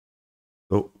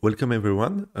So welcome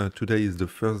everyone. Today is the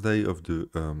first day of the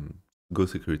Go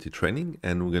security training,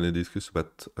 and we're going to discuss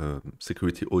about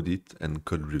security audit and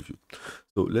code review.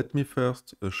 So let me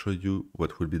first show you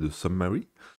what will be the summary.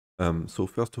 So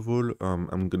first of all,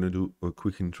 I'm going to do a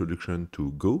quick introduction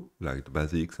to Go, like the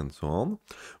basics and so on.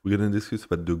 We're going to discuss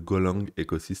about the Golang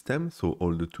ecosystem, so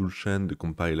all the toolchain, the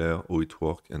compiler, how it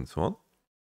works, and so on.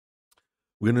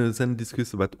 We're going to then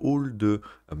discuss about all the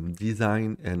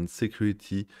design and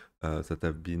security that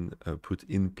have been put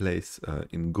in place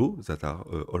in Go that are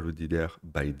already there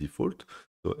by default.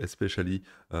 So especially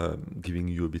giving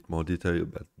you a bit more detail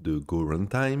about the Go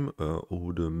runtime,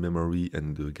 how the memory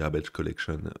and the garbage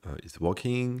collection is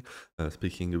working,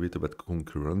 speaking a bit about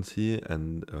concurrency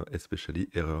and especially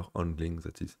error handling.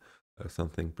 That is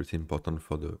something pretty important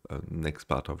for the next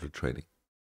part of the training.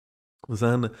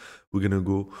 Then we're going to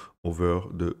go over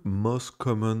the most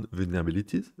common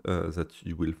vulnerabilities that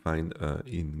you will find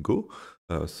in Go.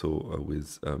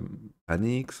 With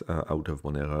panics,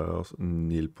 out-of-bound errors,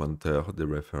 nil pointer,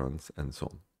 dereference, and so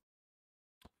on.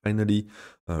 Finally,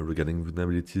 regarding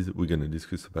vulnerabilities, we're going to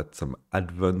discuss about some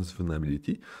advanced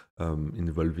vulnerability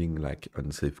involving like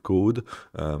unsafe code,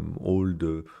 all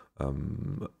the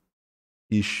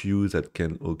issues that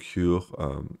can occur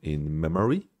in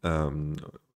memory,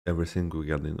 everything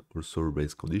regarding also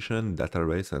race condition, data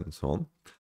race, and so on.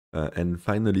 And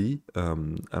finally,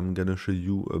 I'm going to show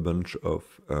you a bunch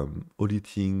of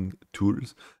auditing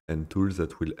tools and tools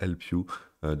that will help you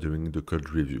during the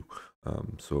code review.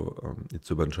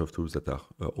 It's a bunch of tools that are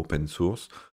open source,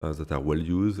 that are well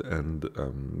used, and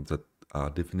that are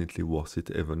definitely worth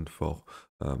it even for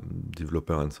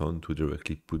developer and so on to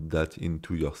directly put that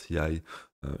into your CI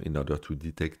in order to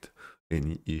detect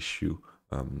any issue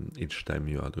each time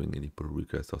you are doing any pull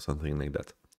request or something like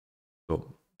that.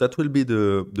 So that will be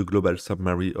the global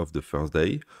summary of the first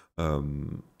day.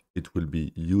 It will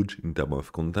be huge in terms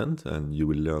of content, and you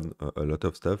will learn a lot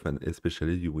of stuff, and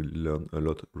especially you will learn a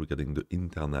lot regarding the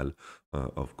internal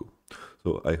of Go.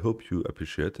 So I hope you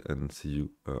appreciate and see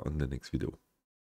you on the next video.